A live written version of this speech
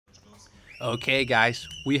Okay, guys,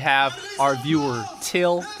 we have our viewer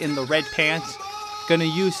Till in the red pants gonna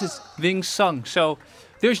use his Ving Tsun. So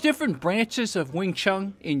there's different branches of Wing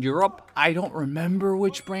Chun in Europe. I don't remember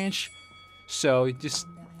which branch, so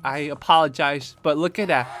I apologize. But look at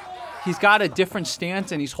that. He's got a different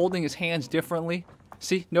stance and he's holding his hands differently.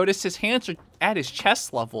 See, notice his hands are at his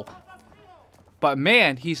chest level. But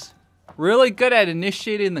man, he's really good at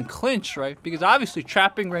initiating the clinch, right? Because obviously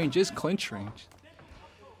trapping range is clinch range.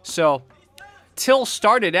 So Till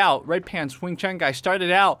started out, red pants Wing Chun guy started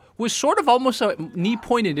out, was sort of almost a knee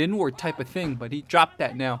pointed inward type of thing, but he dropped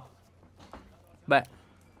that now. But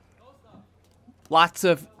lots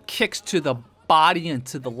of kicks to the body and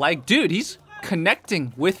to the leg. Dude, he's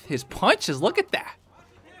connecting with his punches. Look at that.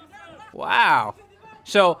 Wow.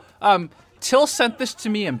 So, Till sent this to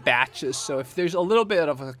me in batches, so if there's a little bit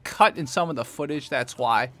of a cut in some of the footage, that's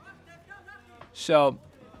why. So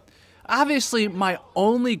obviously, my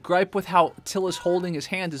only gripe with how Till is holding his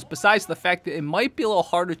hands is, besides the fact that it might be a little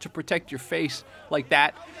harder to protect your face like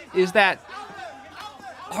that, is that,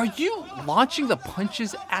 are you launching the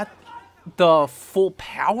punches at the full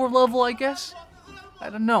power level, I guess? I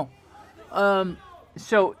don't know.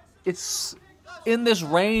 So it's in this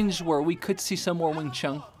range where we could see some more Wing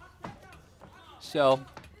Chun. So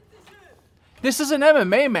this is an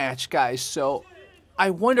MMA match, guys, so I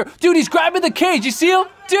wonder. Dude, he's grabbing the cage. You see him?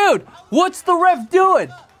 Dude, what's the ref doing?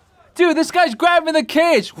 Dude, this guy's grabbing the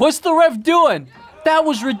cage. What's the ref doing? That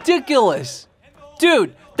was ridiculous.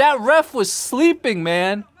 Dude, that ref was sleeping,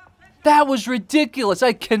 man. That was ridiculous.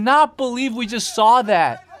 I cannot believe we just saw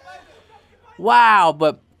that. Wow,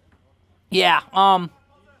 but yeah,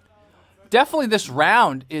 definitely this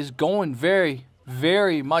round is going very,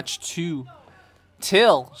 very much to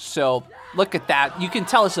Till. So look at that. You can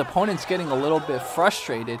tell his opponent's getting a little bit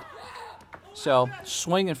frustrated. So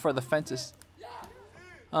swinging for the fences.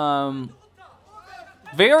 Very,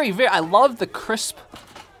 I love the crisp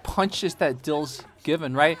punches that Dill's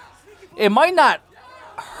given, right? It might not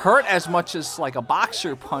hurt as much as like a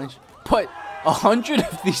boxer punch, but 100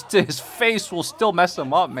 of these to his face will still mess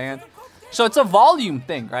him up, man. So it's a volume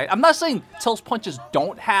thing, right? I'm not saying Till's punches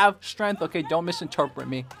don't have strength, okay? Don't misinterpret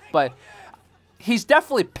me. But he's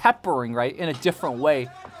definitely peppering, right, in a different way.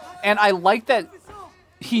 And I like that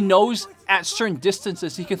he knows at certain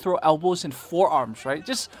distances he can throw elbows and forearms, right?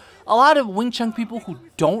 Just a lot of Wing Chun people who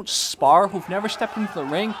don't spar, who've never stepped into the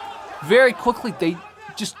ring, very quickly they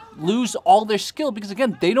just lose all their skill because,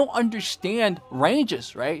 again, they don't understand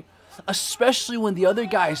ranges, right? Especially when the other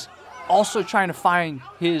guy's also trying to find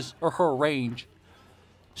his or her range.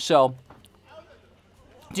 So,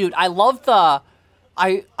 dude, I love the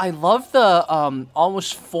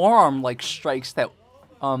almost forearm like strikes that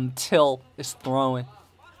Till is throwing.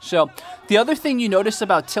 So the other thing you notice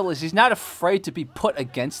about Till is he's not afraid to be put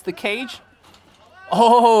against the cage.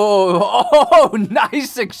 Oh,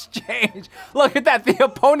 nice exchange. Look at that. The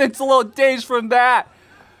opponent's a little dazed from that.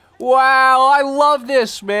 Wow, I love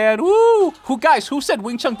this, man. Woo! Who said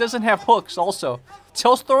Wing Chun doesn't have hooks also?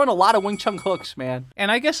 Till's throwing a lot of Wing Chun hooks, man.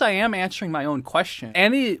 And I guess I am answering my own question.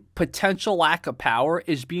 Any potential lack of power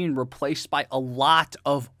is being replaced by a lot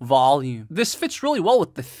of volume. This fits really well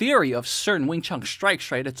with the theory of certain Wing Chun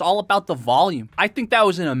strikes, right? It's all about the volume. I think that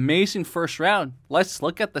was an amazing first round. Let's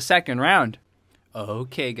look at the second round.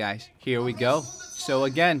 Okay, guys, here we go. So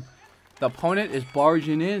again, the opponent is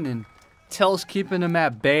barging in and Till's keeping him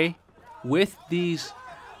at bay with these,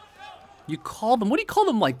 what do you call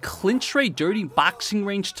them, like clinch rate, dirty boxing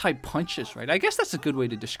range type punches, right? I guess that's a good way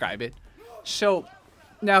to describe it. So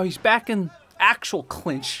now he's back in actual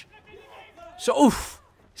clinch. So, oof,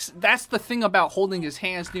 that's the thing about holding his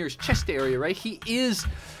hands near his chest area, right? He is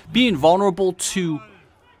being vulnerable to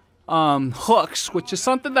hooks, which is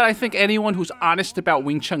something that I think anyone who's honest about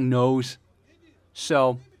Wing Chun knows.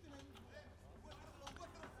 So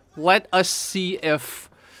let us see if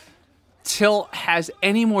Till has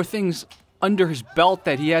any more things under his belt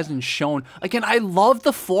that he hasn't shown. Again, I love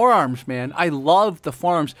the forearms, man. I love the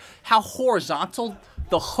forearms. How horizontal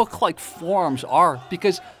the hook-like forearms are.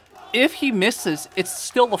 Because if he misses, it's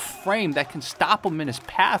still a frame that can stop him in his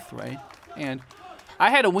path, right? And I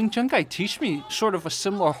had a Wing Chun guy teach me sort of a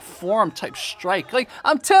similar forearm type strike. Like,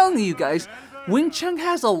 I'm telling you guys, Wing Chun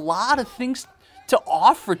has a lot of things to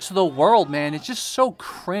offer to the world, man. It's just so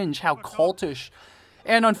cringe how cultish.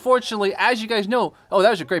 And unfortunately, as you guys know, oh, that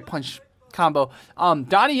was a great punch combo.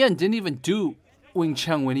 Donnie Yen didn't even do Wing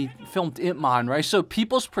Chun when he filmed Ip Man, right? So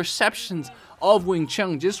people's perceptions of Wing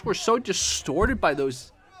Chun just were so distorted by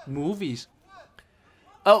those movies.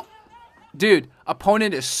 Oh, dude,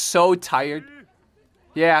 opponent is so tired.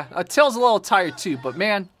 Yeah, Till's a little tired too, but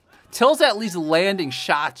man, Till's at least landing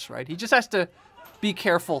shots, right? He just has to be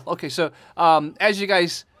careful. Okay, so as you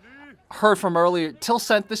guys heard from earlier, Till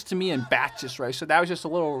sent this to me in batches, right? So that was just a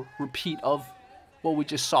little repeat of what we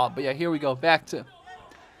just saw. But yeah, here we go. Back to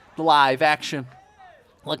live action.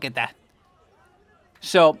 Look at that.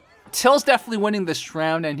 So Till's definitely winning this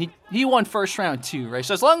round, and he won first round too, right?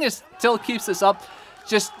 So as long as Till keeps this up,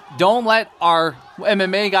 just don't let our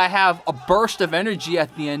MMA guy have a burst of energy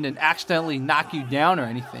at the end and accidentally knock you down or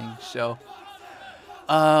anything. So,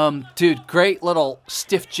 dude, great little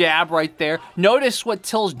stiff jab right there. Notice what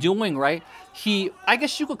Till's doing, right? I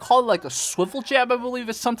guess you could call it like a swivel jab, I believe.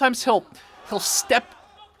 It's sometimes he'll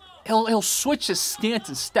switch his stance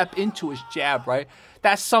and step into his jab, right?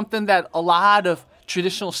 That's something that a lot of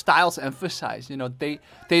traditional styles emphasize. You know, they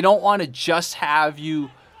don't want to just have you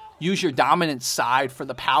use your dominant side for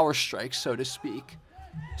the power strikes, so to speak.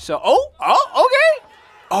 So, okay.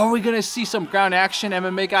 Are we going to see some ground action?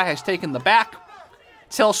 MMA guy has taken the back.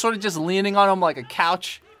 Till sort of just leaning on him like a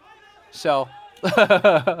couch. So,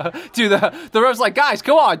 dude, the ref's like, guys,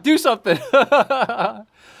 come on, do something. The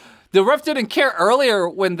ref didn't care earlier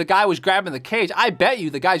when the guy was grabbing the cage. I bet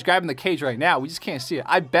you the guy's grabbing the cage right now. We just can't see it.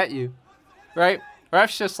 I bet you. Right?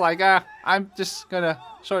 Ref's just like, I'm just going to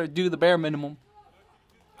sort of do the bare minimum.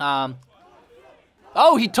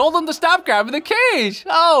 Oh, he told him to stop grabbing the cage.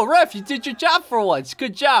 Oh, ref, you did your job for once.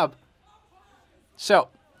 Good job. So,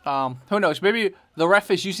 who knows? Maybe the ref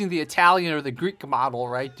is using the Italian or the Greek model,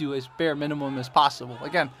 right? Do as bare minimum as possible.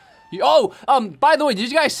 Again, by the way, did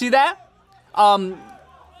you guys see that?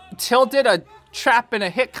 Till did a trap and a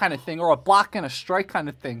hit kind of thing, or a block and a strike kind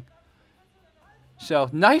of thing. So,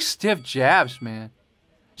 nice stiff jabs, man.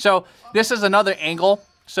 So, this is another angle.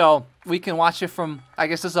 So, we can watch it from, I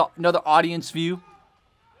guess this is another audience view.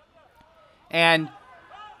 And,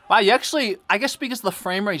 wow, you actually, I guess because the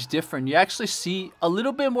frame rate's different, you actually see a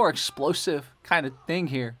little bit more explosive kind of thing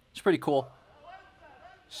here. It's pretty cool.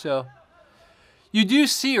 So, you do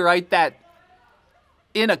see, right, that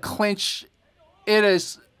in a clinch, it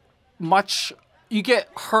is you get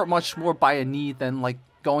hurt much more by a knee than, like,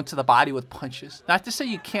 going to the body with punches. Not to say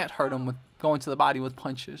you can't hurt them with going to the body with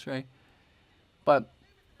punches, right? But,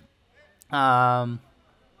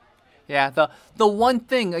 yeah, the one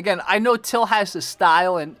thing, again, I know Till has his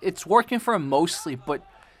style and it's working for him mostly, but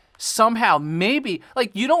somehow maybe,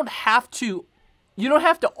 like, you don't have to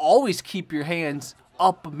always keep your hands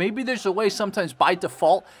up. Maybe there's a way sometimes by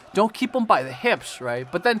default, don't keep them by the hips,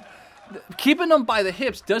 right? But then keeping them by the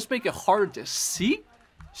hips does make it harder to see.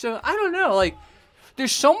 So, I don't know, like,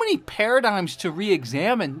 there's so many paradigms to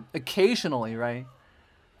re-examine occasionally, right?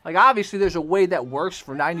 Like, obviously, there's a way that works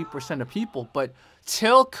for 90% of people, but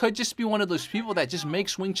Till could just be one of those people that just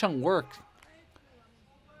makes Wing Chun work.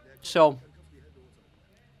 So,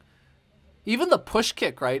 even the push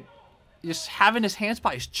kick, right? Just having his hands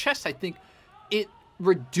by his chest, I think it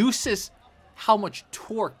reduces how much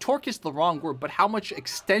torque is the wrong word, but how much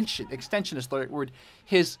extension is the right word,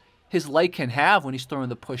 his leg can have when he's throwing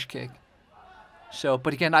the push kick. So,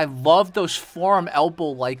 but again, I love those forearm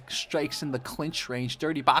elbow-like strikes in the clinch range,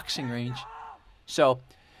 dirty boxing range. So,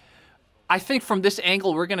 I think from this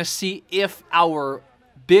angle, we're going to see if our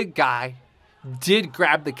big guy did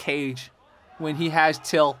grab the cage when he has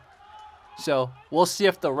Till. So, we'll see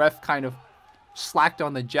if the ref kind of slacked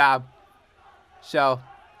on the jab. So,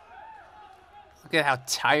 look at how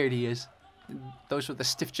tired he is. Those were the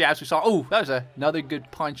stiff jabs we saw. Oh, that was another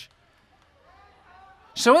good punch.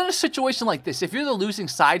 So in a situation like this, if you're the losing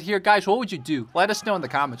side here, guys, what would you do? Let us know in the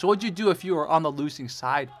comments. What would you do if you were on the losing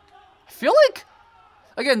side? I feel like,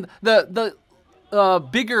 again, the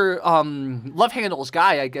bigger love handles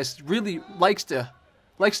guy, I guess, really likes to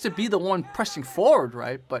be the one pressing forward,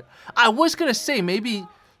 right? But I was going to say maybe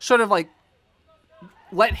sort of like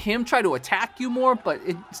let him try to attack you more, but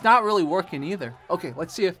it's not really working either. Okay,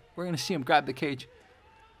 let's see if we're going to see him grab the cage.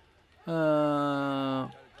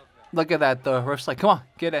 Look at that. The ref's like, come on,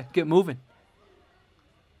 get moving.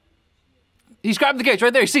 He's grabbing the cage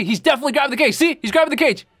right there. See, he's definitely grabbing the cage. See, he's grabbing the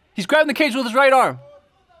cage. He's grabbing the cage with his right arm.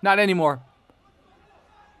 Not anymore.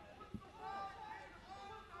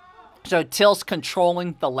 So Till's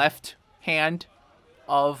controlling the left hand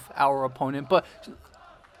of our opponent, but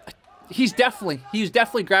he's definitely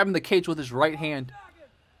grabbing the cage with his right hand.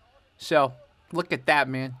 So look at that,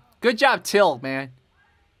 man. Good job, Till, man.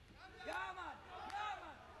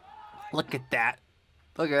 Look at that.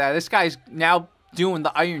 Look at that. This guy's now doing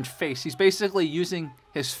the iron face. He's basically using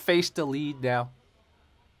his face to lead now.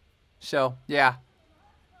 So, yeah.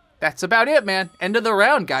 That's about it, man. End of the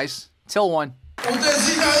round, guys. Till won.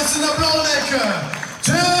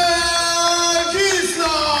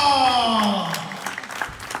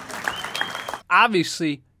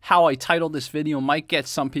 obviously, how I titled this video might get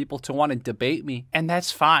some people to want to debate me, and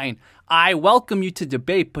that's fine. I welcome you to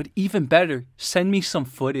debate, but even better, send me some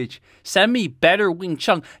footage. Send me better Wing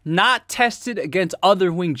Chun, not tested against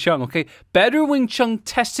other Wing Chun, okay? Better Wing Chun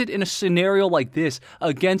tested in a scenario like this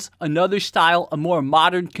against another style, a more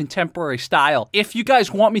modern, contemporary style. If you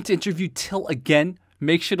guys want me to interview Till again,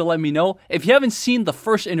 make sure to let me know. If you haven't seen the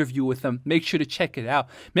first interview with him, make sure to check it out.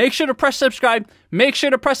 Make sure to press subscribe, make sure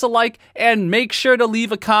to press a like, and make sure to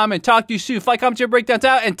leave a comment. Talk to you soon. Fight commentary breakdowns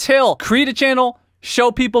out. Until, create a channel,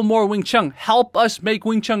 show people more Wing Chun. Help us make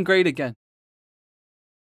Wing Chun great again.